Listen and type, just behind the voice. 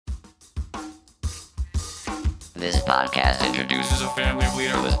This podcast introduces a family of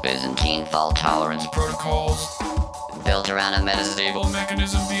leaderless Byzantine fault tolerance protocols built around a metastable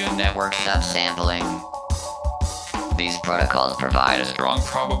mechanism via network subsampling. These protocols provide a strong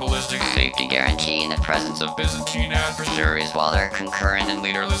probabilistic safety guarantee in the presence of Byzantine adversaries, while their concurrent and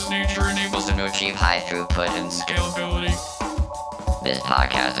leaderless nature enables them to achieve high throughput and scalability. This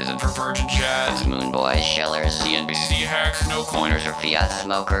podcast isn't for virgin chads, moonboys, shillers, CNBC hacks, no coiners, or fiat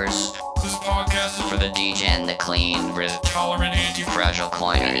smokers. This podcast is for the degen, the clean, risk-tolerant, anti-fragile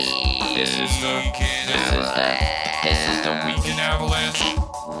coiners. This is the Weekend Avalanche. Weekend Avalanche.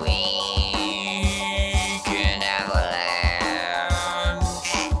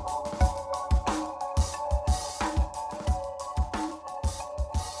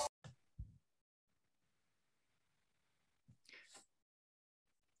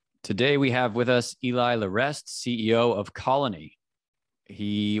 Today we have with us Elie Larest, CEO of Colony.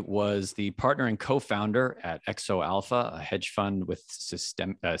 He was the partner and co-founder at Exo Alpha, a hedge fund with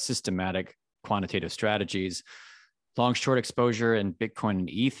systematic quantitative strategies, long short exposure in Bitcoin and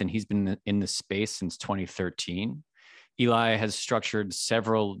ETH, and he's been in the space since 2013. Elie has structured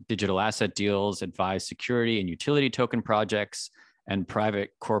several digital asset deals, advised security and utility token projects, and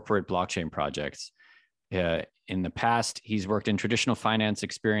private corporate blockchain projects. In the past, he's worked in traditional finance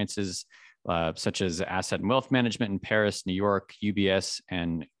experiences such as asset and wealth management in Paris, New York, UBS,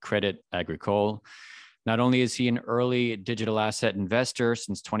 and Crédit Agricole. Not only is he an early digital asset investor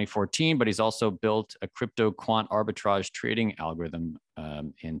since 2014, but he's also built a crypto quant arbitrage trading algorithm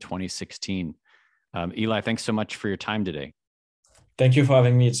in 2016. Elie, thanks so much for your time today. Thank you for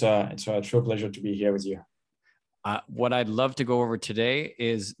having me. It's a true pleasure to be here with you. What I'd love to go over today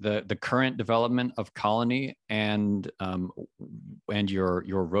is the current development of Colony and your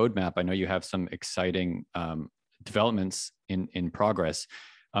roadmap. I know you have some exciting developments in progress.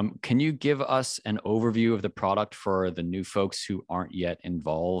 Can you give us an overview of the product for the new folks who aren't yet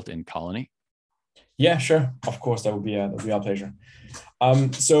involved in Colony? Yeah, sure. Of course, that would be our pleasure.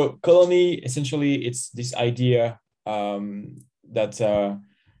 So Colony, essentially, it's this idea that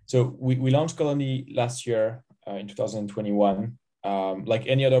so we launched Colony last year. In 2021, like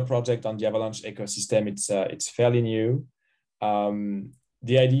any other project on the Avalanche ecosystem, it's fairly new.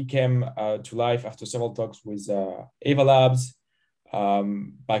 The idea came to life after several talks with Ava Labs.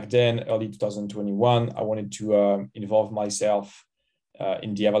 Back then, early 2021, I wanted to involve myself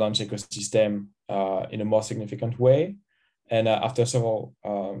in the Avalanche ecosystem in a more significant way. And after several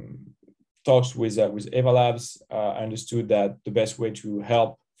talks with Ava Labs, I understood that the best way to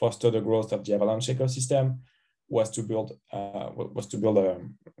help foster the growth of the Avalanche ecosystem was to build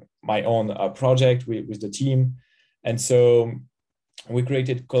my own project with the team. And so we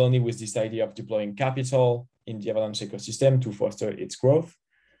created Colony with this idea of deploying capital in the Avalanche ecosystem to foster its growth.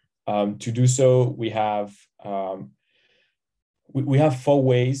 To do so, we have 4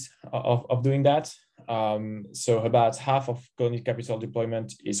 ways of doing that. So about half of Colony capital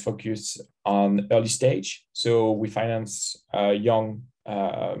deployment is focused on early stage. So we finance young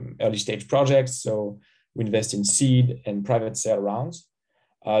early stage projects. So we invest in seed and private sale rounds.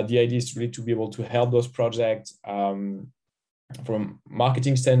 The idea is really to be able to help those projects from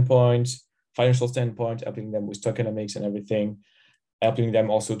marketing standpoint, financial standpoint, helping them with tokenomics and everything, helping them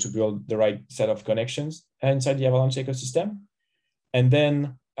also to build the right set of connections inside the Avalanche ecosystem. And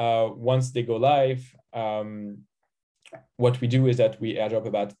then once they go live, what we do is that we airdrop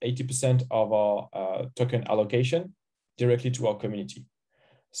about 80% of our token allocation directly to our community.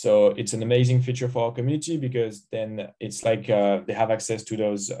 So it's an amazing feature for our community because then it's like they have access to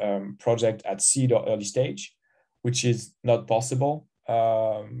those projects at seed or early stage, which is not possible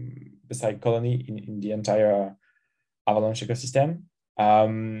beside Colony in the entire Avalanche ecosystem.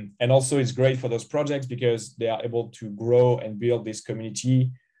 And also it's great for those projects because they are able to grow and build this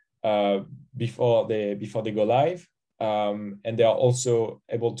community before they go live. And they are also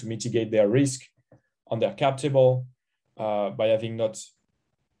able to mitigate their risk on their cap table by having not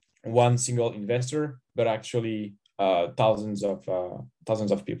one single investor, but actually thousands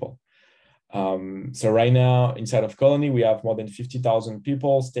of people. So right now inside of Colony, we have more than 50,000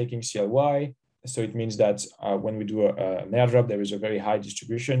 people staking CLY. So it means that when we do an airdrop, there is a very high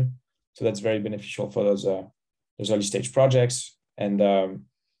distribution. So that's very beneficial for those early stage projects. And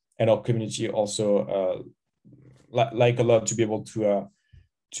our community also like a lot to be able to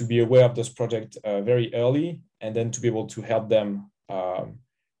be aware of those projects very early, and then to be able to help them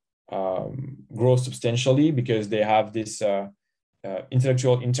grow substantially because they have this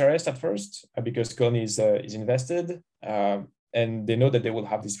intellectual interest at first because Colony is invested, and they know that they will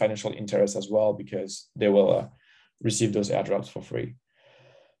have this financial interest as well because they will receive those airdrops for free.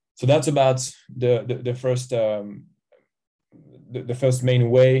 So that's about the first main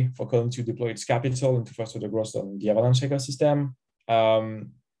way for Colony to deploy its capital and to foster the growth on the Avalanche ecosystem.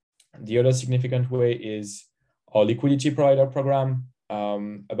 The other significant way is our liquidity provider program,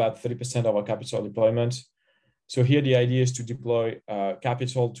 about 30% of our capital deployment. So here the idea is to deploy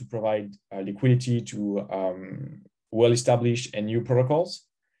capital to provide liquidity to well-established and new protocols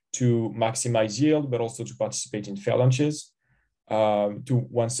to maximize yield, but also to participate in fair launches. To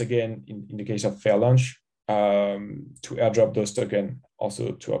once again, in the case of fair launch, to airdrop those tokens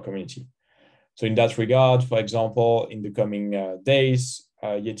also to our community. So in that regard, for example, in the coming days,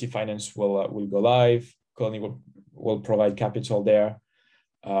 Yeti Finance will go live. Colony will provide capital there,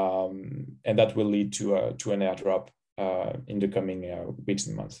 and that will lead to an airdrop in the coming weeks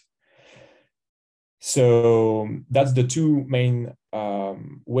and months. So that's the two main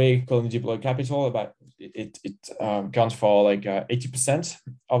way Colony deploy capital. About it counts for like 80%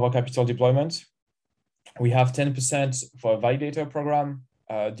 of our capital deployment. We have 10% for a validator program.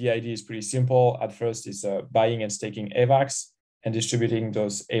 The idea is pretty simple. At first, it's buying and staking AVAX and distributing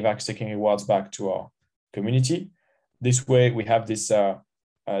those AVAX staking rewards back to our community. This way, we have this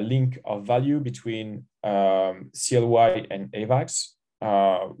link of value between CLY and AVAX,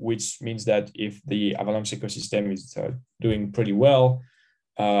 which means that if the Avalanche ecosystem is doing pretty well,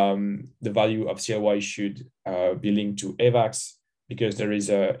 the value of CLY should be linked to AVAX, because there is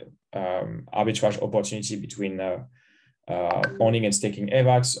a arbitrage opportunity between owning and staking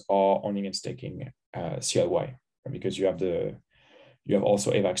AVAX or owning and staking CLY, because you have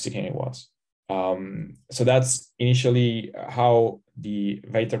also AVAX staking rewards. So that's initially how the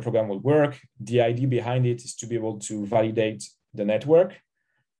validator program will work. The idea behind it is to be able to validate the network.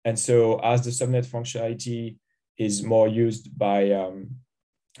 And so as the subnet functionality is more used by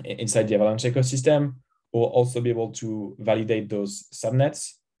inside the Avalanche ecosystem, we'll also be able to validate those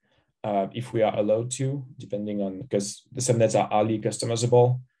subnets if we are allowed to, depending on, because the subnets are highly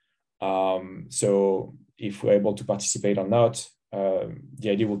customizable. So if we're able to participate or not, the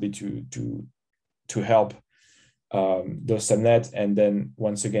idea will be to help those subnets, and then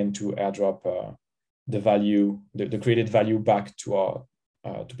once again to airdrop the value, the created value back to our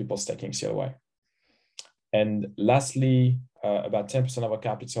to people staking CLY. And lastly, about 10% of our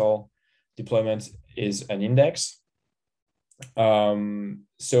capital deployment is an index.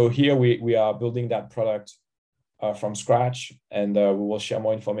 So here we are building that product from scratch, and we will share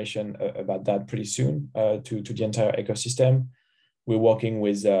more information about that pretty soon to the entire ecosystem. We're working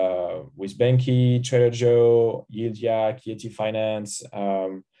with Banky, Trader Joe, YieldYak, Yeti Finance,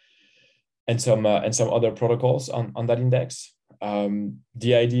 and some other protocols on that index.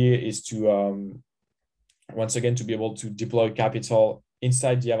 The idea is to once again to be able to deploy capital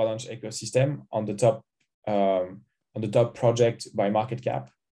inside the Avalanche ecosystem on the top project by market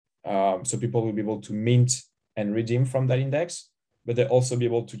cap. So people will be able to mint and redeem from that index, but they'll also be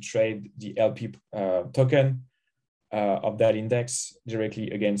able to trade the LP token of that index directly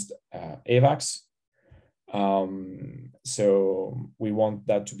against AVAX. So we want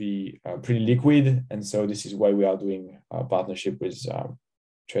that to be pretty liquid. And so this is why we are doing a partnership with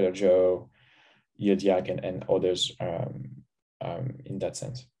Trader Joe, YieldYak, and others in that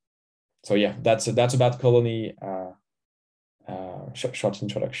sense. So yeah, that's about Colony. Short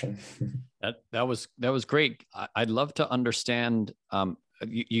introduction. That was great. I'd love to understand.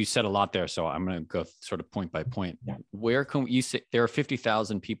 You said a lot there, so I'm going to go sort of point by point. Yeah. Where can you say there are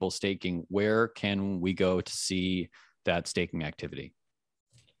 50,000 people staking? Where can we go to see that staking activity?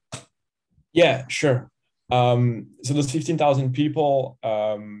 Yeah, sure. So those 15,000 people,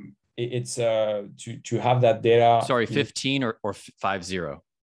 it's to have that data. Sorry, 15 or 50?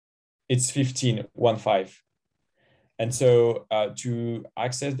 It's 15, 15. And so to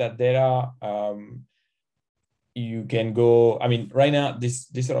access that data, you can go. I mean, right now this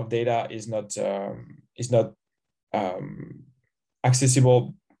sort of data is not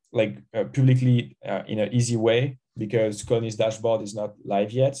accessible like publicly in an easy way, because Colony's dashboard is not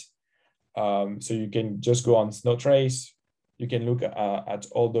live yet. So you can just go on Snowtrace. You can look at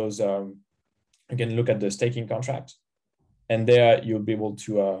all those. You can look at the staking contract, and there you'll be able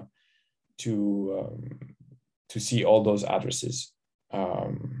to see all those addresses.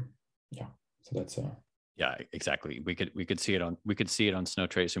 Yeah, so that's yeah, exactly. We could see it on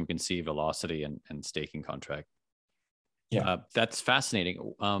Snowtrace, and we can see velocity and staking contract. Yeah, that's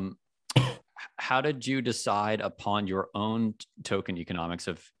fascinating. How did you decide upon your own token economics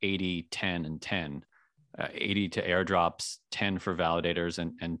of 80, 10, and 10? 80 to airdrops, 10 for validators,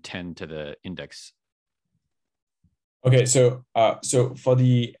 and 10 to the index. Okay, so for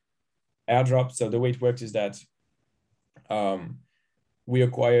the airdrop, so the way it works is that we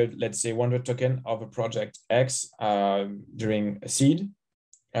acquired, let's say, 100 token of a project X during a seed.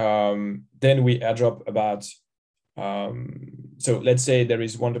 Then we airdrop about, so let's say there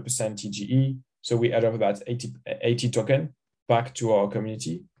is 100% TGE. So we airdrop about 80 token back to our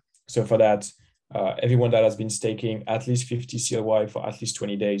community. So for that, everyone that has been staking at least 50 CLY for at least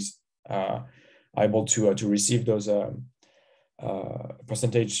 20 days are able to receive those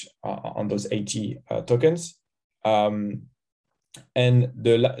percentage on those 80 tokens. And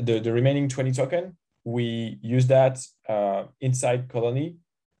the remaining 20 token, we use that inside Colony.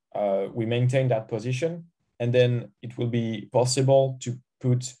 We maintain that position, and then it will be possible to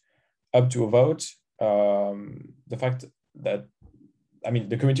put up to a vote the fact that, I mean,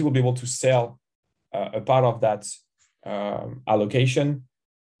 the community will be able to sell a part of that allocation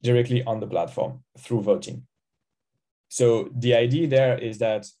directly on the platform through voting. So the idea there is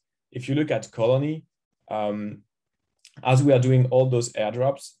that if you look at Colony, as we are doing all those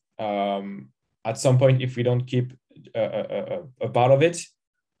airdrops, at some point, if we don't keep a part of it,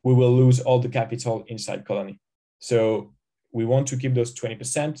 we will lose all the capital inside Colony. So we want to keep those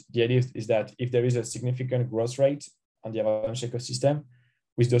 20%. The idea is that if there is a significant growth rate on the Avalanche ecosystem,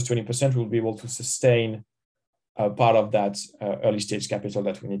 with those 20%, we'll be able to sustain part of that early stage capital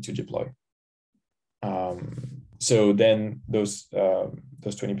that we need to deploy. So then those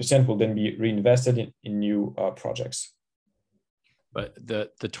 20% will then be reinvested in new projects. But the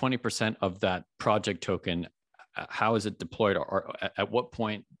 20% of that project token, how is it deployed, or at what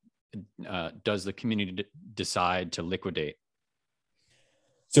point does the community decide to liquidate?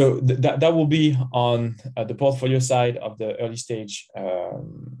 So that will be on the portfolio side of the early stage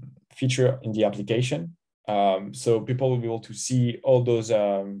feature in the application. So people will be able to see all those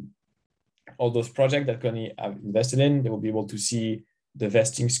projects that Colony have invested in. They will be able to see the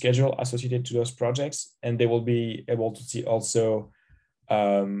vesting schedule associated to those projects, and they will be able to see also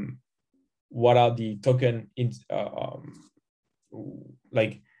what are the token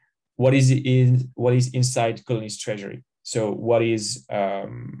like what is inside Colony's treasury. So what is the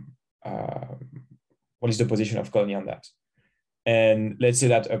position of Colony on that? And let's say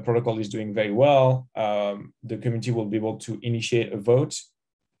that a protocol is doing very well, the community will be able to initiate a vote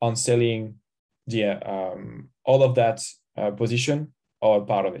on selling the all of that position or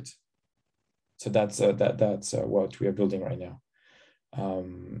part of it. So that's what we are building right now.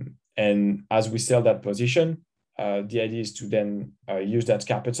 And as we sell that position, the idea is to then use that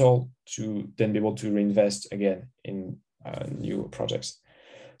capital to then be able to reinvest again in new projects.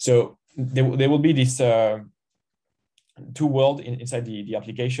 So there will be this two worlds inside the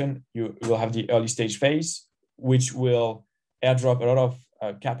application. You will have the early stage phase, which will airdrop a lot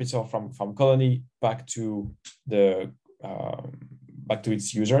of capital from Colony back to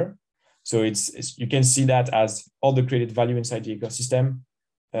its user. So it's you can see that as all the created value inside the ecosystem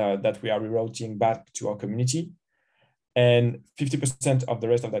that we are rerouting back to our community. And 50% of the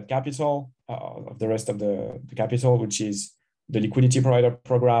rest of that capital, the capital, which is the liquidity provider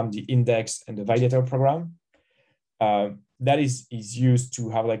program, the index, and the validator program, that is used to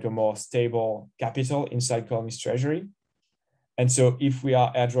have like a more stable capital inside Colony's treasury. And so if we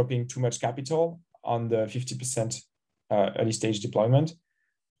are airdropping too much capital on the 50% early stage deployment,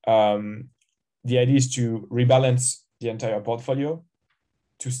 the idea is to rebalance the entire portfolio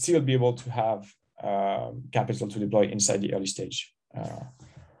to still be able to have capital to deploy inside the early stage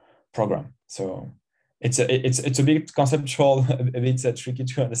program. So it's a bit conceptual, a bit tricky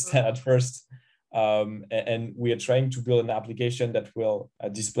to understand at first. And we are trying to build an application that will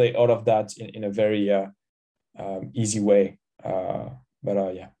display all of that in a very easy way.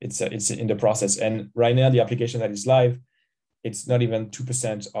 But yeah, it's in the process. And right now, the application that is live, it's not even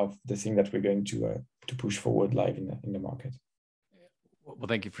 2% of the thing that we're going to push forward live in the market. Well,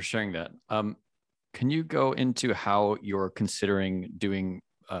 thank you for sharing that. Can you go into how you're considering doing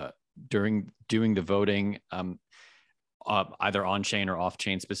the voting, either on-chain or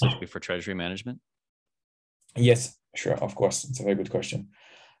off-chain, specifically for treasury management? Yes, sure, of course. It's a very good question.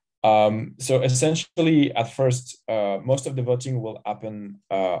 So essentially, at first, most of the voting will happen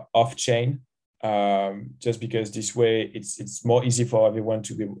off-chain, just because this way it's more easy for everyone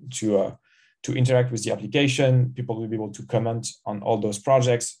to be able to interact with the application. People will be able to comment on all those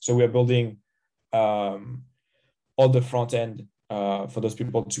projects. So we are building all the front end for those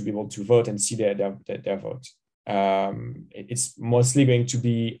people to be able to vote and see their vote. It's mostly going to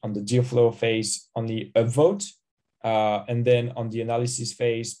be on the deal flow phase on the upvote, and then on the analysis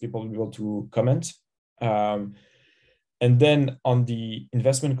phase, people will be able to comment. And then on the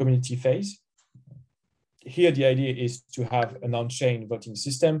investment community phase, here the idea is to have an on-chain voting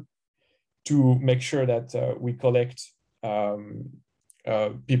system to make sure that we collect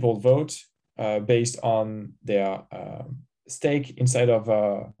people vote based on their stake inside of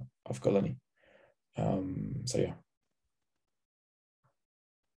Colony. So yeah.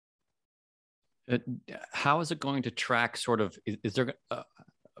 How is it going to track sort of, is there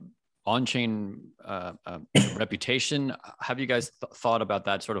on-chain reputation? Have you guys thought about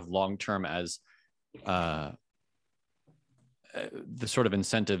that sort of long-term as the sort of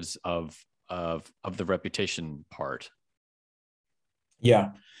incentives of the reputation part?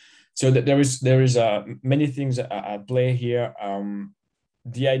 Yeah, so there is many things at play here.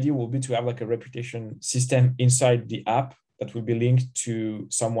 The idea will be to have like a reputation system inside the app that will be linked to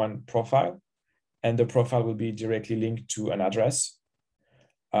someone's profile, and the profile will be directly linked to an address,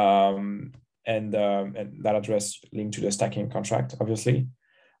 and that address linked to the stacking contract, obviously.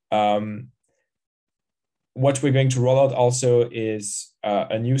 What we're going to roll out also is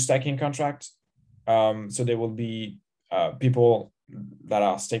a new stacking contract. So there will be people that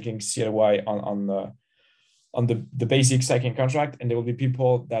are staking CLY on the basic stacking contract, and there will be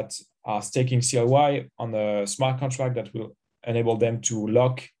people that are staking CLY on the smart contract that will enable them to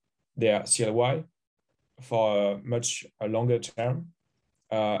lock their CLY for a much longer term.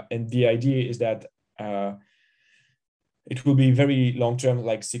 And the idea is that it will be very long term,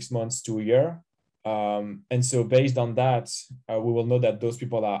 like 6 months to a year. And so based on that, we will know that those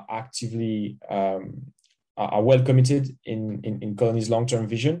people are actively are well committed in Colony's long-term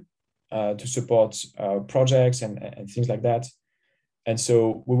vision to support projects and things like that. And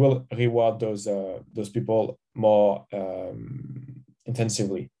so we will reward those people more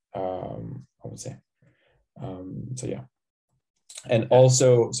intensively, I would say. So yeah. And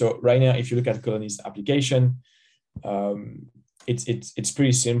also, so right now, if you look at Colony's application, it's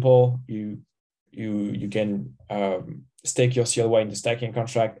pretty simple. You can stake your CLY in the stacking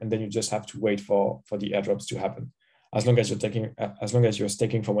contract, and then you just have to wait for the airdrops to happen. As long as you're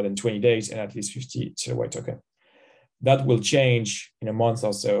staking for more than 20 days and at least 50 CLY token. That will change in a month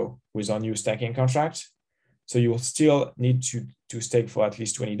or so with our new stacking contract. So you will still need to stake for at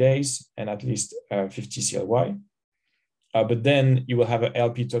least 20 days and at least 50 CLY. But then you will have an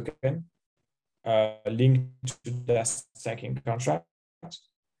LP token linked to that stacking contract.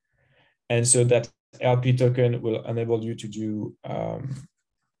 And so that LP token will enable you to do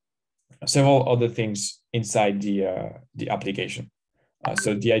several other things inside the application.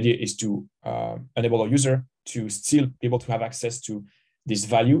 So the idea is to enable a user to still be able to have access to this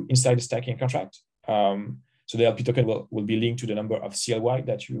value inside the stacking contract. So the LP token will be linked to the number of CLY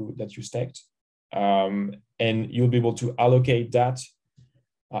that you staked, and you'll be able to allocate that.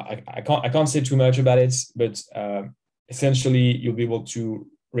 I can't say too much about it, but essentially you'll be able to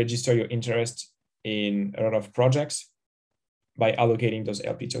register your interest in a lot of projects by allocating those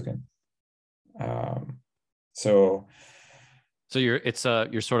LP token. So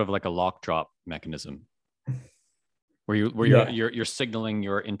you're sort of like a lock drop mechanism, where you're signaling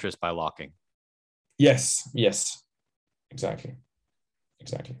your interest by locking. Yes, exactly.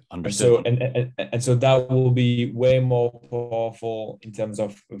 Understood. And so that will be way more powerful in terms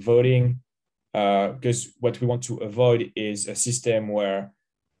of voting, because what we want to avoid is a system where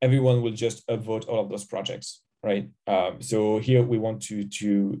everyone will just upvote all of those projects, right? So here we want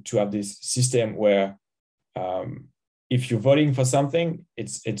to have this system where if you're voting for something,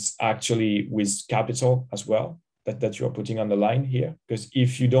 it's actually with capital as well that you're putting on the line here. Because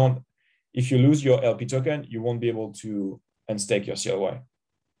if you lose your LP token, you won't be able to unstake your CLY.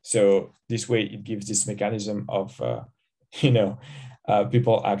 So this way it gives this mechanism of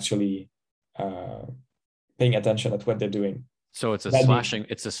people actually paying attention at what they're doing. So it's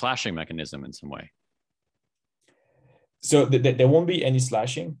a slashing mechanism in some way. So there won't be any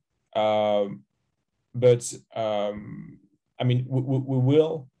slashing, but I mean we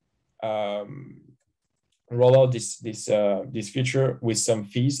will roll out this feature with some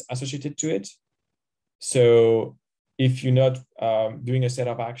fees associated to it. So if you're not doing a set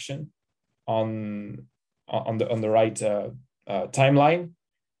of action on the right timeline,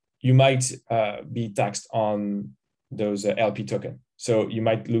 you might be taxed on those LP token. So you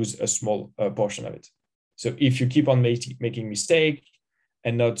might lose a small portion of it. So if you keep on making mistake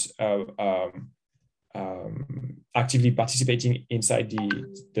and not actively participating inside the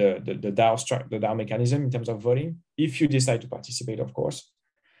DAO mechanism in terms of voting, if you decide to participate, of course,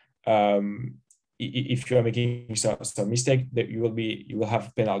 if you are making some mistake, that you will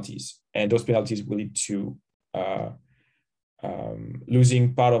have penalties, and those penalties will lead to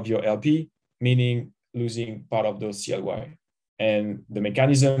losing part of your LP, meaning losing part of those CLY. And the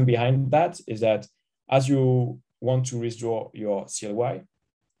mechanism behind that is that as you want to withdraw your CLY,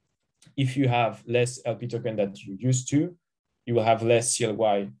 if you have less LP token that you used to, you will have less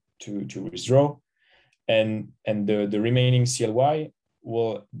CLY to withdraw, and the remaining CLY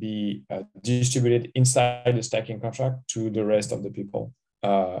will be distributed inside the staking contract to the rest of the people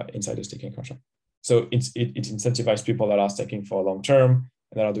inside the staking contract. So it incentivizes people that are staking for long term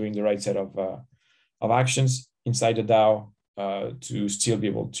and that are doing the right set of actions inside the DAO to still be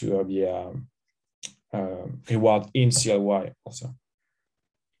able to be reward in CLY also.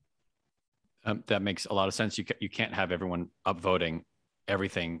 That makes a lot of sense. You can't have everyone upvoting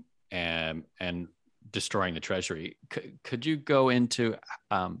everything and destroying the treasury. Could you go into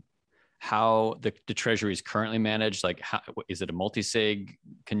how the treasury is currently managed? Like, how is it a multi-sig?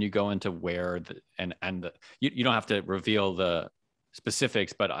 Can you go into where you don't have to reveal the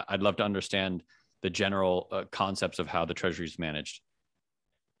specifics, but I'd love to understand the general concepts of how the treasury is managed.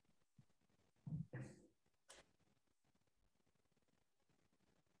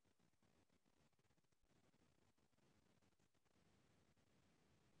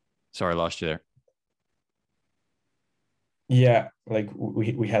 Sorry, I lost you there. Yeah, like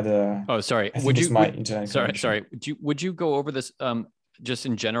we had a. Oh, sorry. Would you go over this just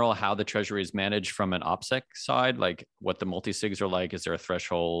in general, how the treasury is managed from an OPSEC side, like what the multi-sigs are like? Is there a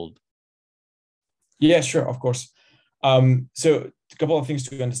threshold? Yeah, sure, of course. So a couple of things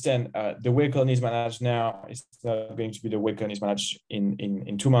to understand. The way Colony is managed now is not going to be the way Colony is managed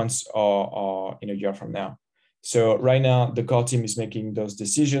in 2 months or in a year from now. So right now, the core team is making those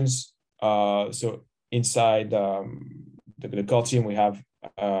decisions. So inside the core team, we have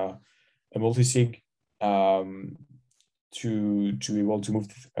a multi-sig to be able to move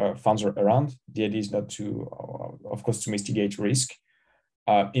funds around. The idea is not to, of course, to mitigate risk.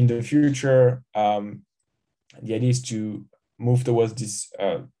 In the future, the idea is to move towards this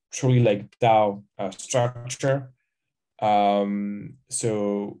truly like DAO structure.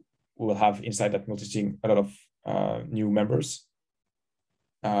 So we'll have inside that multi-sig a lot of new members.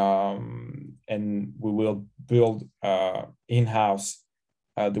 And we will build in-house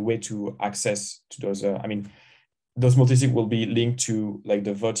the way to access to those. Those multi-sig will be linked to like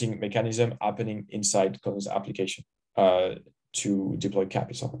the voting mechanism happening inside Colony's application to deploy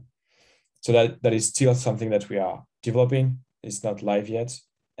capital. So that is still something that we are developing. It's not live yet,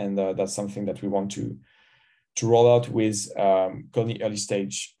 and that's something that we want to roll out with Colony early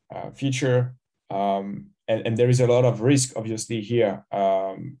stage feature. And there is a lot of risk, obviously, here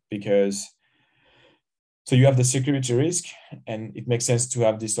because so you have the security risk, and it makes sense to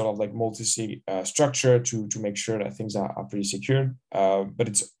have this sort of like multi-sig structure to make sure that things are pretty secure.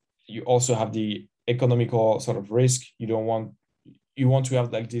 But you also have the economical sort of risk. You want to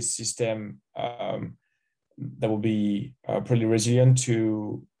have like this system that will be pretty resilient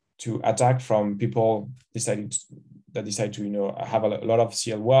to attack from people that decide to have a lot of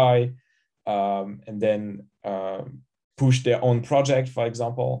CLY and then push their own project, for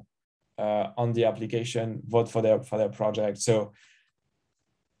example, on the application, vote for their project. So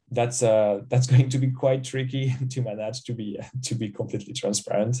that's going to be quite tricky to manage, to be completely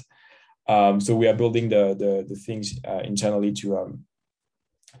transparent. So we are building the things internally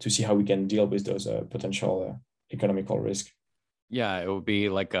to see how we can deal with those potential economical risk. Yeah, it would be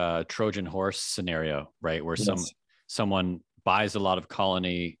like a Trojan horse scenario, right? Where yes. someone buys a lot of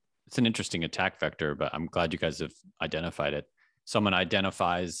Colony. It's an interesting attack vector, but I'm glad you guys have identified it. Someone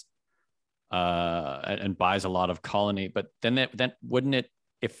identifies and buys a lot of Colony, but then wouldn't it,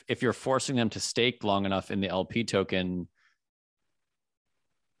 if you're forcing them to stake long enough in the LP token,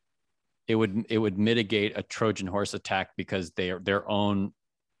 it would mitigate a Trojan horse attack because they'd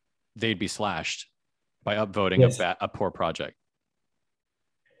be slashed by upvoting yes. a poor project.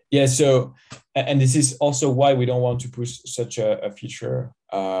 Yeah. So, and this is also why we don't want to push such a feature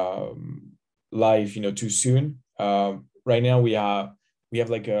live, too soon. Right now we have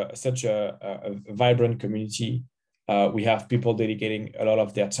like such a vibrant community. We have people dedicating a lot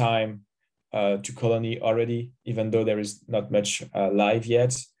of their time to Colony already, even though there is not much live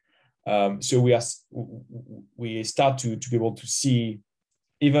yet. So we start to be able to see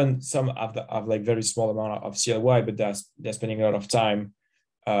even some have like very small amount of CLY, but they're spending a lot of time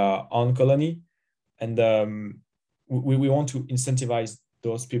on Colony, and we want to incentivize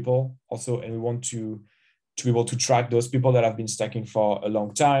those people also, and we want to be able to track those people that have been stacking for a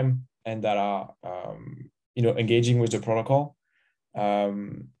long time and that are engaging with the protocol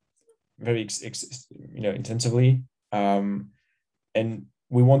very intensively, and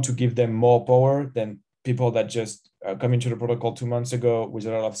we want to give them more power than people that just come into the protocol 2 months ago with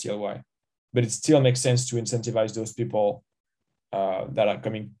a lot of CLY. But it still makes sense to incentivize those people that are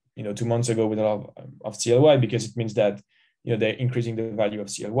coming 2 months ago with a lot of CLY, because it means that they're increasing the value of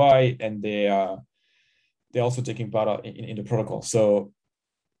CLY, and they they're also taking part in the protocol. So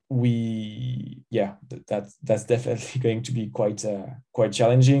that's definitely going to be quite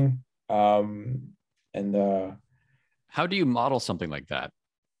challenging. How do you model something like that?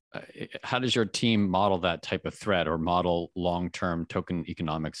 How does your team model that type of threat or model long-term token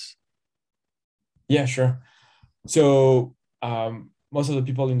economics? Yeah, sure. So most of the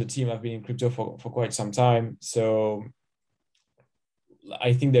people in the team have been in crypto for quite some time. So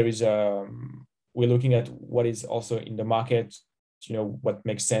I think there is we're looking at what is also in the market, what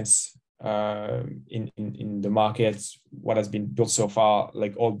makes sense in the market, what has been built so far,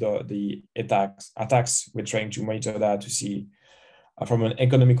 like all the attacks. We're trying to monitor that to see from an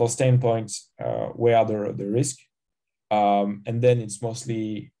economical standpoint where are the risk, and then it's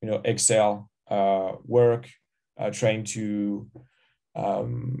mostly Excel work, trying to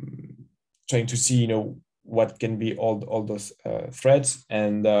see what can be all those threads.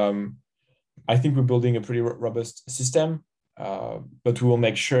 And I think we're building a pretty robust system, but we will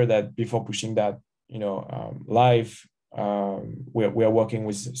make sure that before pushing that live, we are working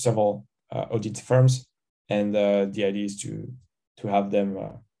with several audit firms, and the idea is to have them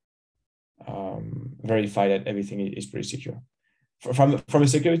verify that everything is pretty secure. From a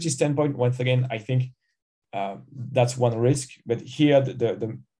security standpoint, once again, I think that's one risk. But here,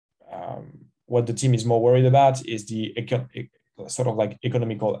 the what the team is more worried about is the sort of like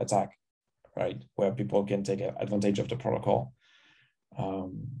economical attack, right, where people can take advantage of the protocol.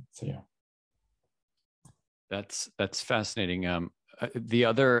 So yeah, that's fascinating. The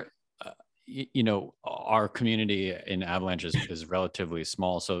other, our community in Avalanche is relatively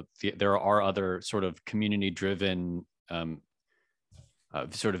small, so there are other sort of community-driven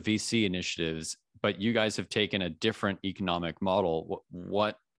sort of VC initiatives, but you guys have taken a different economic model.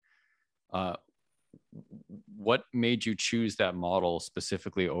 What made you choose that model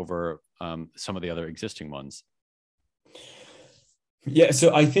specifically over some of the other existing ones? Yeah,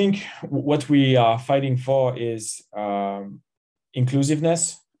 so I think what we are fighting for is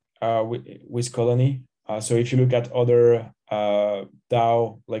inclusiveness with Colony. So if you look at other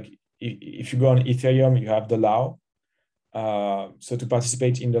DAO, like if you go on Ethereum, you have the DAO. So to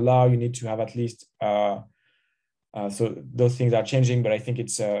participate in the DAO, you need to have at least, so those things are changing, but I think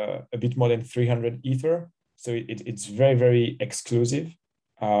it's a bit more than 300 Ether. So it's very, very exclusive.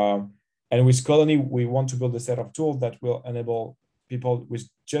 And with Colony, we want to build a set of tools that will enable people with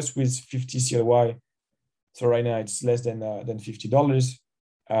 50 CLY. So right now it's less than $50.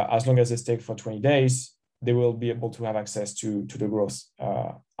 As long as they stake for 20 days, they will be able to have access to the growth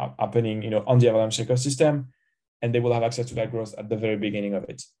happening, on the Avalanche ecosystem, and they will have access to that growth at the very beginning of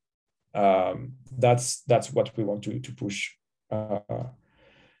it. That's what we want to push.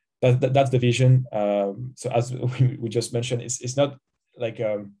 That's the vision. So as we just mentioned, it's not like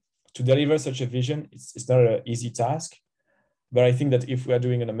to deliver such a vision. It's not an easy task, but I think that if we are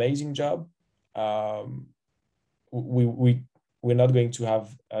doing an amazing job, we're not going to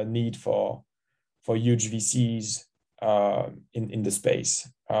have a need for huge VCs in the space.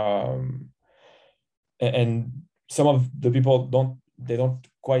 And some of the people don't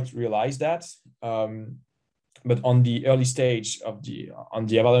quite realize that. But on the early stage on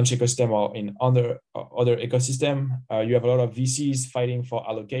the Avalanche ecosystem or in other ecosystem, you have a lot of VCs fighting for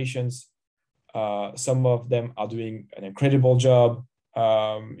allocations. Some of them are doing an incredible job,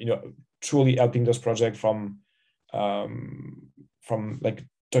 truly helping those projects from like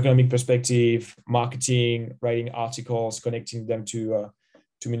tokenomic perspective, marketing, writing articles, connecting them to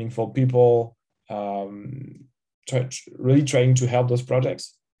meaningful people, really trying to help those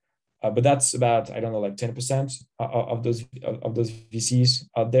projects. But that's about, I don't know, like 10% of those VCs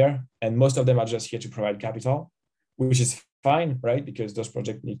out there, and most of them are just here to provide capital, which is fine, right? Because those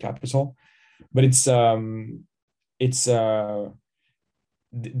projects need capital. But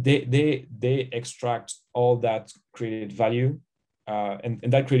they extract all that created value, and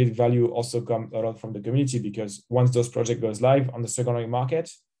that created value also comes a lot from the community, because once those project goes live on the secondary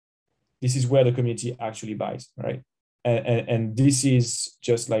market, this is where the community actually buys, right? And this is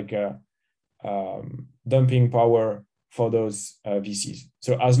just like dumping power for those VCs.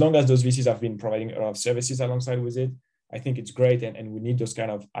 So as long as those VCs have been providing a lot of services alongside with it, I think it's great, and we need those kind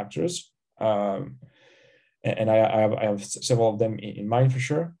of actors. And I have several of them in mind for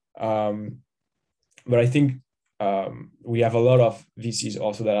sure. But I think we have a lot of VCs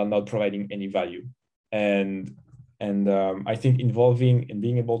also that are not providing any value, and I think involving and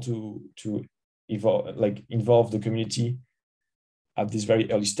being able to involve the community at this very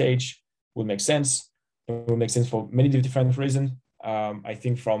early stage will make sense. It will make sense for many different reasons. I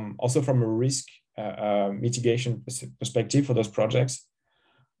think from a risk mitigation perspective for those projects.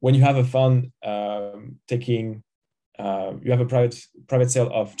 when you have a fund taking, you have a private sale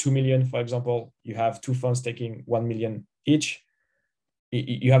of 2 million, for example, you have two funds taking 1 million each,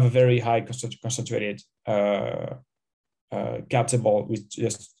 you have a very high concentrated cap table with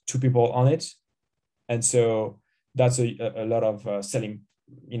just two people on it. And so that's a lot of selling,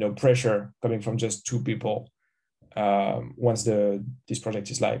 pressure coming from just two people once this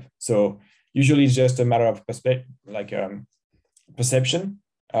project is live. So usually it's just a matter of perception.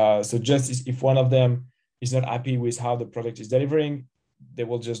 So just if one of them is not happy with how the project is delivering, they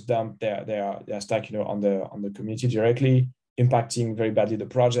will just dump their stack, on the community directly, impacting very badly the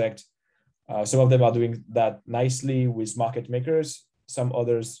project. Some of them are doing that nicely with market makers. Some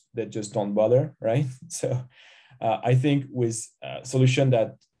others that just don't bother, right? So I think with a solution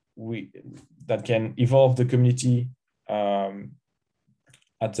that can evolve the community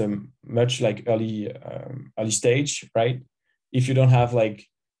at a much early stage, right? If you don't have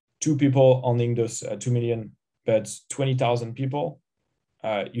two people owning those 2 million, but 20,000 people,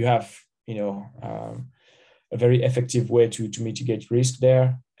 you have a very effective way to mitigate risk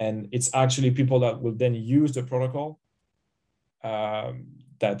there. And it's actually people that will then use the protocol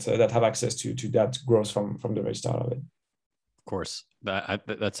that have access to that growth from the very start of it. Of course,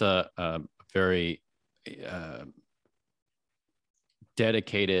 that's a very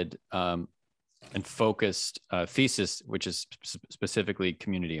dedicated and focused thesis, which is specifically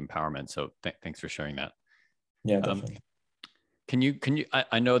community empowerment. So thanks for sharing that. Yeah, definitely. Can you?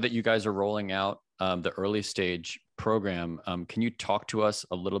 I know that you guys are rolling out the early stage program. Can you talk to us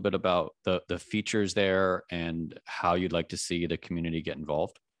a little bit about the features there and how you'd like to see the community get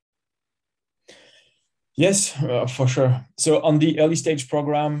involved? Yes, for sure. So on the early stage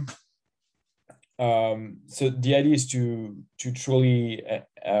program, so the idea is to truly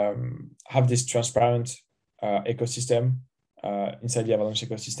have this transparent ecosystem inside the Avalanche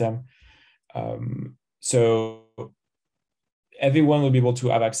ecosystem. So everyone will be able to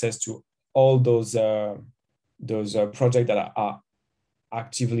have access to all those projects that are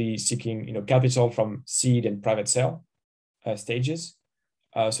actively seeking capital from seed and private sale stages.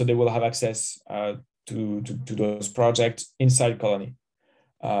 So they will have access to those projects inside Colony.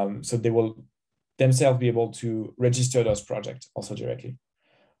 So they will themselves be able to register those projects also directly.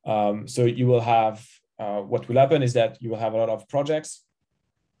 So you will have, what will happen is that you will have a lot of projects,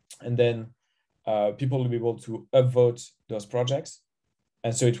 and then people will be able to upvote those projects.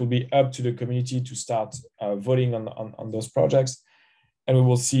 And so it will be up to the community to start voting on those projects. And we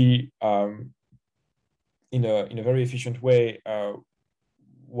will see in a very efficient way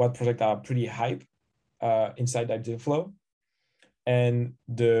what projects are pretty hype inside that deal flow. And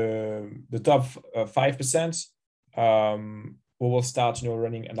the top 5%, we will start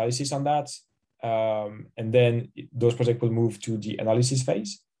running analysis on that. And then those projects will move to the analysis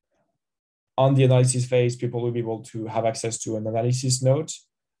phase. On the analysis phase, people will be able to have access to an analysis node.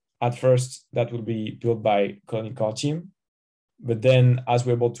 At first, that will be built by Colony core team. But then as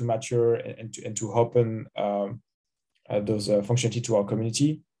we're able to mature and to open those functionality to our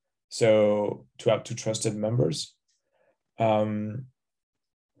community, so to have two trusted members. So,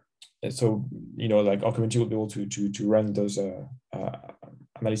 our community will be able to run those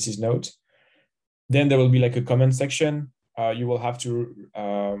analysis nodes. Then there will be a comment section. You will have to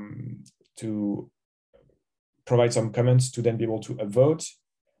provide some comments to then be able to upvote.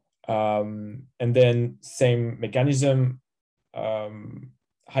 And then same mechanism,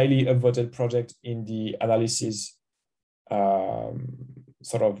 highly upvoted project in the analysis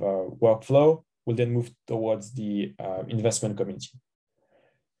workflow will then move towards the investment committee.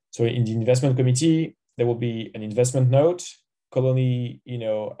 So in the investment committee, there will be an investment node, Colony,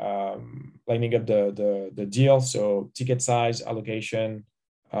 lining up the deal. So ticket size, allocation,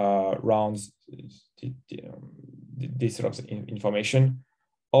 rounds, this sort of information.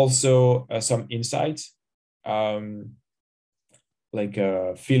 Also some insights,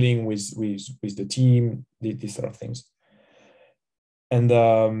 feeling with the team, these sort of things. And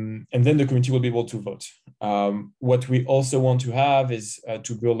then the community will be able to vote. What we also want to have is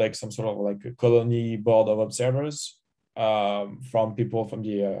to build some sort of a Colony board of observers from people from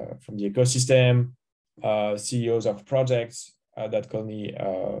the ecosystem, CEOs of projects that Colony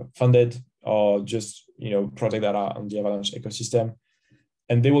funded, or just projects that are on the Avalanche ecosystem,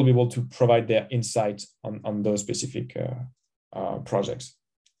 and they will be able to provide their insight on those specific projects.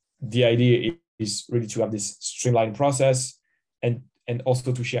 The idea is really to have this streamlined process and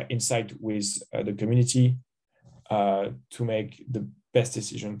also to share insight with the community to make the best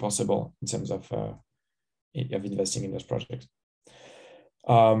decision possible in terms of investing in those projects.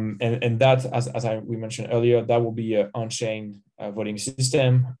 And that, we mentioned earlier, that will be an on-chain voting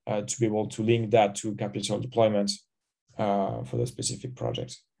system to be able to link that to capital deployment for the specific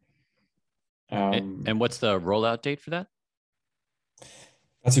project. And what's the rollout date for that?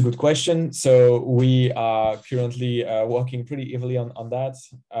 That's a good question. So we are currently working pretty heavily on that.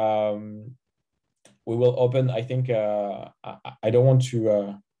 We will open, I think, I don't want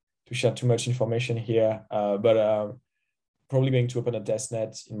to share too much information here, but probably going to open a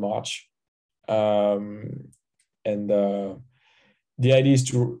testnet in March. And the idea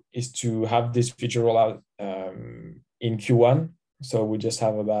is to have this feature rollout in Q1. So we just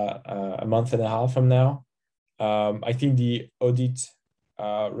have about a month and a half from now. I think the audit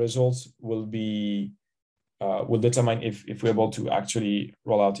results will determine if we're able to actually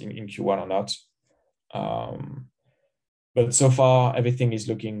roll out in Q1 or not. But so far everything is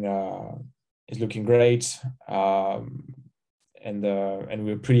looking great, and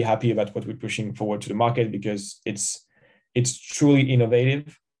we're pretty happy about what we're pushing forward to the market because it's truly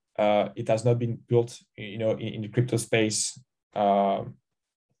innovative. It has not been built, in the crypto space so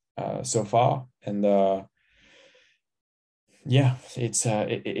far, and yeah,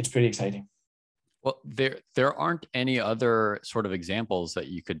 it's pretty exciting. Well, there aren't any other sort of examples that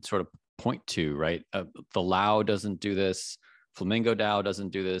you could sort of point to, right? The Lao doesn't do this. Flamingo DAO doesn't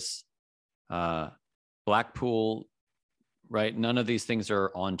do this. Blackpool, right? None of these things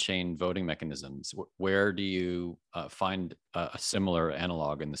are on-chain voting mechanisms. Where do you find a similar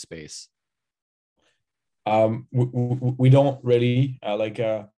analog in the space? We don't really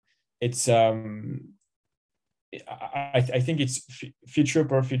it's I think it's feature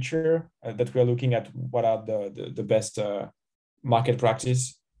per feature that we are looking at what are the best market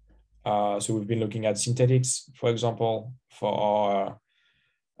practice. So we've been looking at synthetics, for example, for our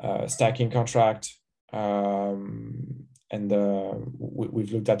stacking contract, and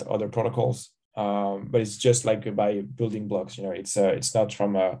we've looked at other protocols, but it's just like by building blocks. It's not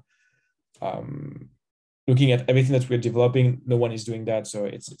from looking at everything that we're developing. No one is doing that, so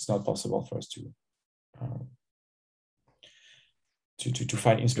it's not possible for us to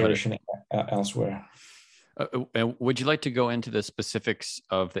find inspiration elsewhere. And would you like to go into the specifics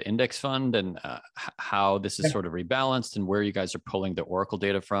of the index fund and how this is sort of rebalanced and where you guys are pulling the Oracle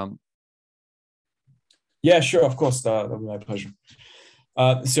data from? Yeah, sure, of course, that would be my pleasure.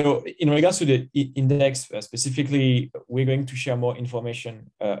 So in regards to the index specifically, we're going to share more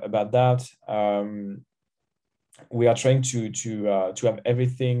information about that. We are trying to have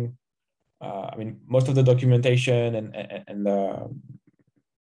everything. Most of the documentation and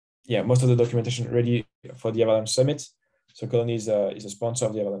most of the documentation ready for the Avalanche Summit. So Colony is a sponsor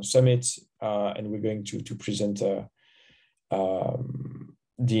of the Avalanche Summit, and we're going to present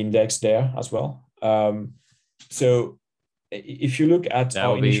the index there as well. So if you look at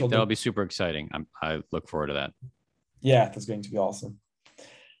that'll be super exciting. I look forward to that. Yeah, that's going to be awesome.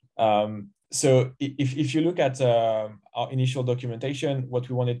 So if you look at our initial documentation, what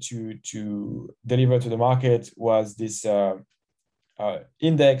we wanted to deliver to the market was this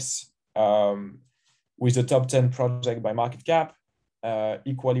index with the top 10 project by market cap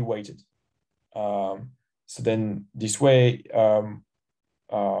equally weighted. So then this way, so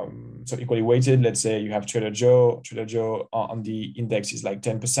equally weighted, let's say you have Trader Joe on the index is like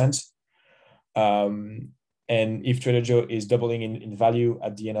 10%. And if Trader Joe is doubling in value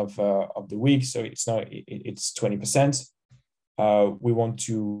at the end of the week, so it's 20%. We want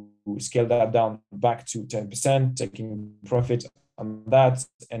to scale that down back to 10%, taking profit on that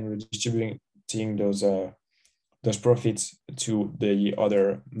and redistributing those profits to the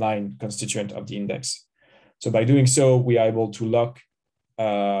other 9 constituents of the index. So by doing so, we are able to lock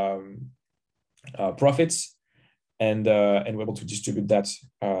profits, and we're able to distribute that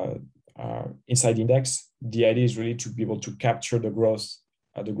inside the index. The idea is really to be able to capture the growth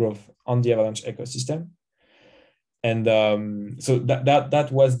on the Avalanche ecosystem, and so that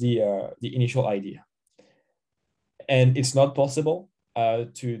was the initial idea. And it's not possible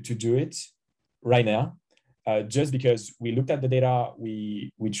to do it right now, just because we looked at the data.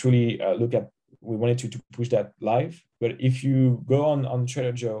 We truly we wanted to push that live. But if you go on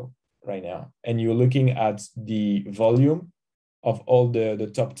Trader Joe right now and you're looking at the volume of all the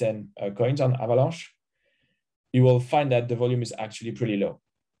top 10 coins on Avalanche, you will find that the volume is actually pretty low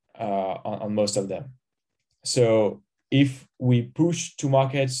on most of them. So if we push to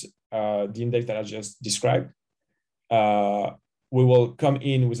markets the index that I just described, we will come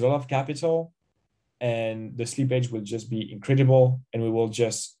in with a lot of capital, and the slippage will just be incredible, and we will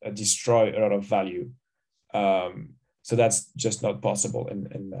just destroy a lot of value. So that's just not possible,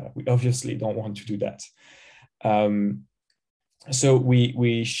 and we obviously don't want to do that. So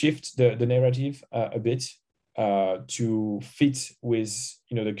we shift the narrative a bit to fit with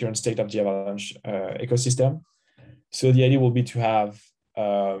the current state of the Avalanche ecosystem. So the idea will be to have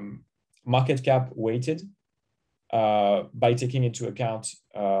market cap weighted by taking into account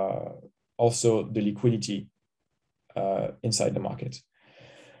also the liquidity inside the market.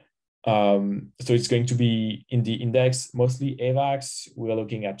 So it's going to be in the index, mostly AVAX. We're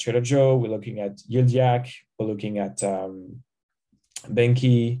looking at Trader Joe, we're looking at YieldYak, we're looking at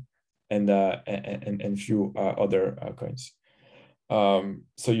Benki, and few other coins.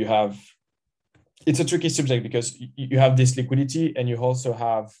 So you have, it's a tricky subject because you have this liquidity and you also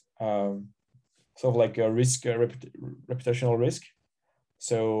have sort of like a risk, reputational risk.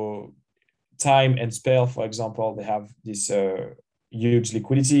 So Time and Spell, for example, they have this huge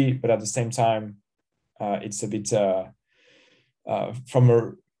liquidity, but at the same time, it's a bit from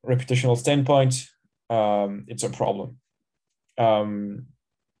a reputational standpoint, it's a problem.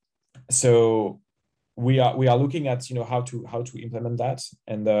 So we are looking at how to implement that,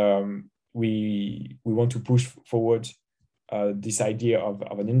 and we want to push forward this idea of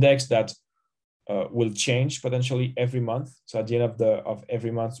an index that will change potentially every month. So at the end of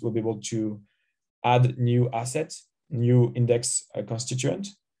every month, we'll be able to add new assets, new index constituent,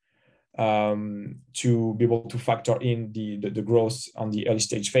 to be able to factor in the growth on the early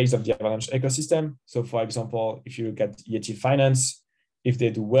stage phase of the Avalanche ecosystem. So for example, if you look at Yeti Finance, if they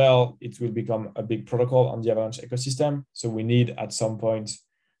do well, it will become a big protocol on the Avalanche ecosystem. So we need at some point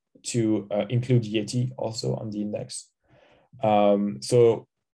to include Yeti also on the index. So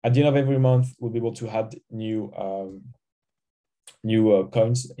at the end of every month, we'll be able to add new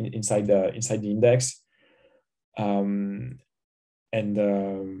coins inside the index.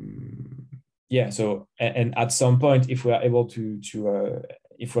 Yeah, so and at some point, if we are able to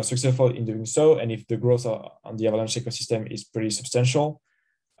if we're successful in doing so, and if the growth on the Avalanche ecosystem is pretty substantial,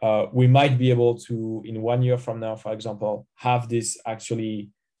 we might be able to, in 1 year from now, for example, have this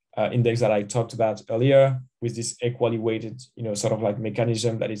actually index that I talked about earlier with this equally weighted, sort of like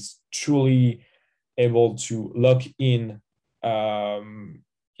mechanism that is truly able to lock in, the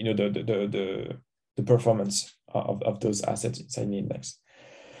performance of those assets inside the index.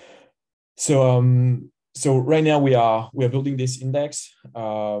 So right now we are building this index.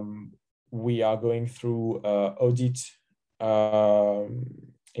 We are going through audit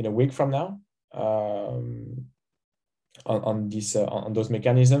in a week from now on those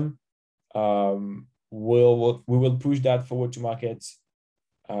mechanisms. We will push that forward to market.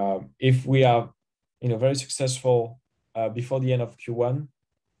 If we are very successful before the end of Q1.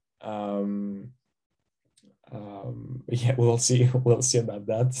 Yeah, we'll see about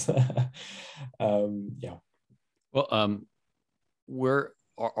that. Yeah. Well,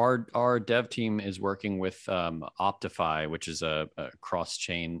 our dev team is working with Optify, which is a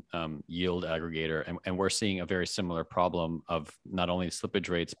cross-chain yield aggregator, and we're seeing a very similar problem of not only slippage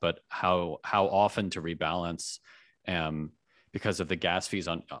rates but how often to rebalance, because of the gas fees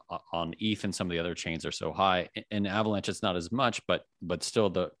on ETH and some of the other chains are so high. In Avalanche, it's not as much, but still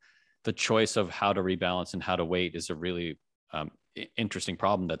the choice of how to rebalance and how to wait is a really interesting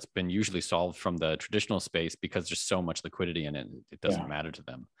problem that's been usually solved from the traditional space because there's so much liquidity in it. It doesn't matter to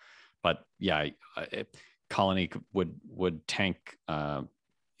them. But yeah, Colony would tank.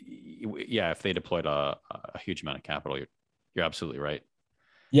 If they deployed a huge amount of capital, you're absolutely right.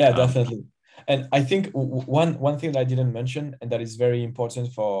 Yeah, definitely. And I think one thing that I didn't mention, and that is very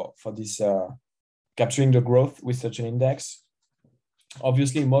important for this capturing the growth with such an index.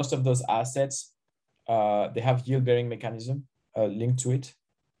 Obviously, most of those assets, they have yield-bearing mechanism linked to it.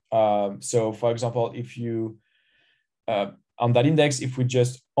 So, for example, if you on that index, if we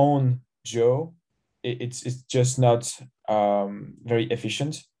just own Joe, it's just not very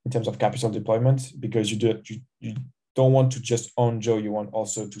efficient in terms of capital deployment, because you don't want to just own Joe, you want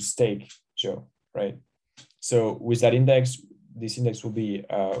also to stake Joe, right? So with that index, this index will be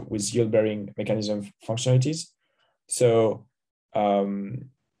with yield-bearing mechanism functionalities. So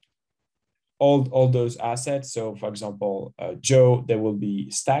all those assets, so for example, Joe, they will be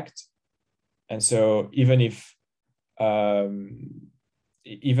stacked. And so even if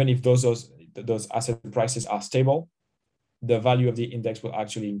those asset prices are stable, the value of the index will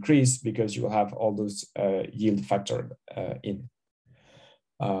actually increase because you will have all those yield factored in.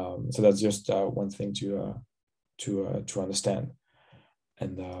 So that's just one thing to understand.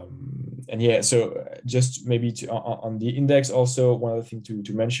 And yeah, so just maybe on the index also, one other thing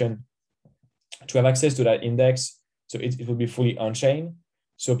to mention, to have access to that index, so it will be fully on-chain.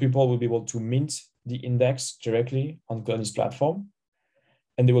 So people will be able to mint the index directly on Colony's platform,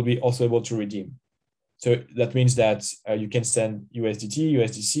 and they will be also able to redeem. So that means that you can send USDT,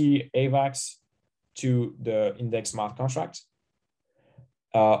 USDC, AVAX to the index smart contract.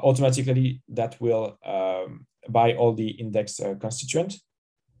 Automatically, that will buy all the index constituent.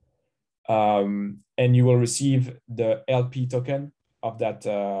 And you will receive the LP token of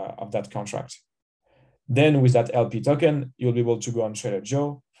that contract. Then with that LP token, you'll be able to go on Trader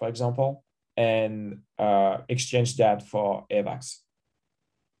Joe, for example, and exchange that for AVAX.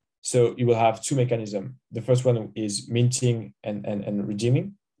 So you will have two mechanisms. The first one is minting and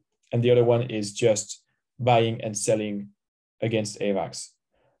redeeming, and the other one is just buying and selling against AVAX.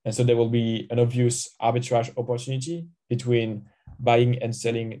 And so there will be an obvious arbitrage opportunity between buying and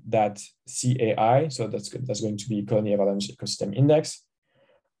selling that CAI, so that's going to be Colony Avalanche Ecosystem Index,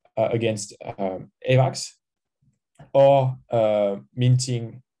 against AVAX, or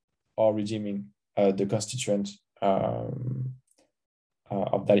minting or redeeming the constituent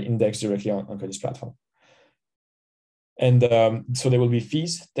of that index directly on Coinbase platform. And so there will be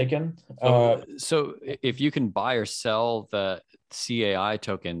fees taken. So if you can buy or sell the CAI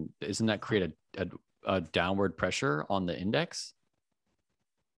token, isn't that create a downward pressure on the index?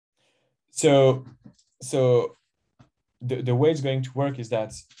 So the way it's going to work is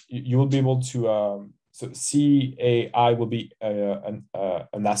that you will be able to, so CAI will be an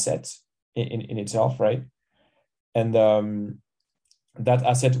asset in itself, right? And that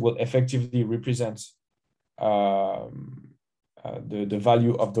asset will effectively represent the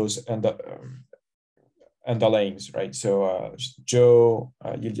value of those underlayings, right? So Joe,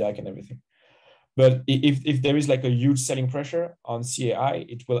 Yield and everything. But if there is like a huge selling pressure on CAI,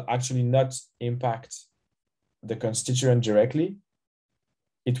 it will actually not impact the constituent directly.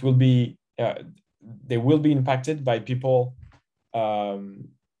 It will be, they will be impacted by people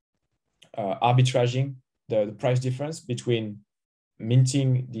arbitraging the price difference between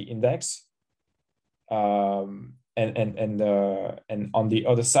minting the index and on the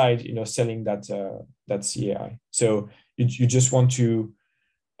other side, selling that CAI. So you just want to,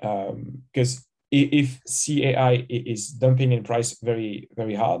 because if CAI is dumping in price very,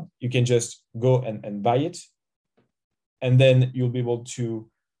 very hard, you can just go and buy it, and then you'll be able to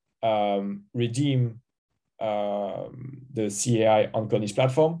redeem the CAI on Coinbase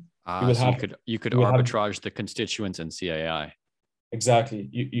platform. You could arbitrage the constituents in CAI. Exactly.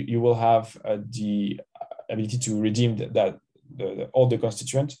 You will have the ability to redeem all the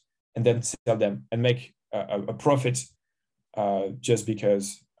constituent and then sell them and make a profit just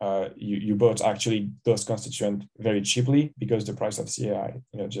because you bought actually those constituents very cheaply because the price of CAI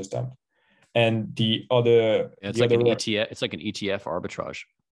just dumped. And the other, it's like an ETF. It's like an ETF arbitrage.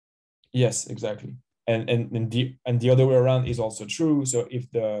 Yes, exactly. And the other way around is also true. So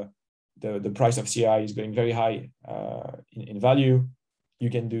if the price of CAI is going very high in value, you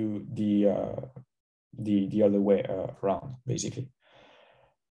can do the other way around, basically.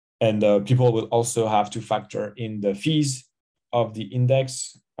 And people will also have to factor in the fees of the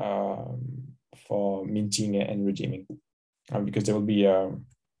index for minting and redeeming, because there will be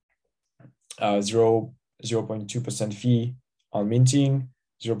 0.2% fee on minting,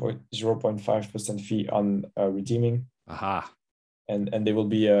 0.5% fee on redeeming. Aha. And there will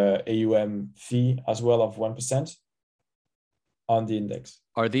be a AUM fee as well of 1% on the index.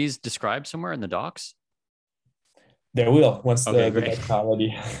 Are these described somewhere in the docs? There will, once okay, the docs are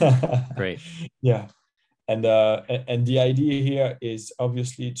ready. Great. Yeah. And the idea here is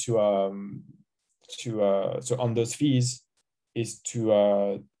obviously to so on those fees is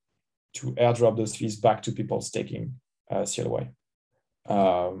to airdrop those fees back to people staking CLY.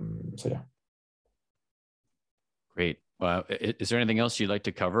 So yeah. Great. Is there anything else you'd like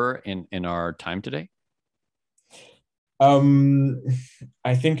to cover in our time today?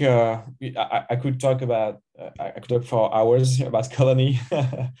 I think I could talk about I could talk for hours about Colony.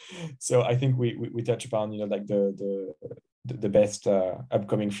 So I think we touch upon like the best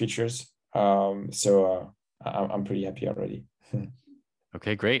upcoming features. So I'm pretty happy already.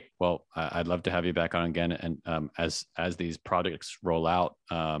 Okay, great. Well, I'd love to have you back on again, and as these projects roll out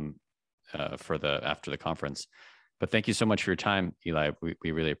after the conference. But thank you so much for your time, Elie.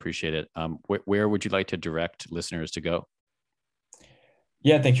 We really appreciate it. Where would you like to direct listeners to go?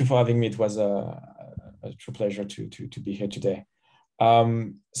 Yeah, thank you for having me. It was a true pleasure to be here today.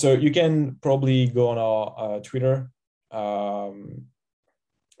 So you can probably go on our Twitter,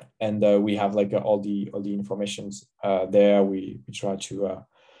 and we have like all the informations there. We try to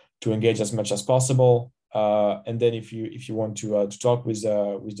engage as much as possible. And then if you want to talk with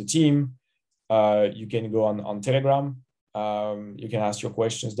the team, you can go on Telegram. You can ask your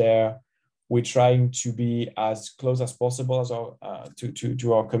questions there. We're trying to be as close as possible as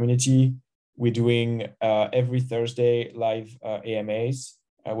to our community. we're doing every Thursday live AMAs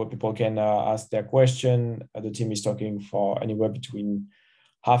where people can ask their question. The team is talking for anywhere between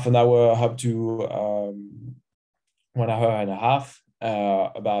half an hour up to 1 hour and a half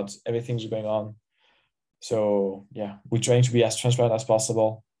about everything that's going on. So yeah, we're trying to be as transparent as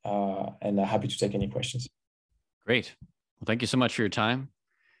possible and happy to take any questions. Great. Well, thank you so much for your time.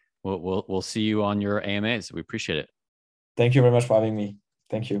 We'll see you on your AMAs. We appreciate it. Thank you very much for having me.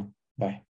 Thank you. Bye.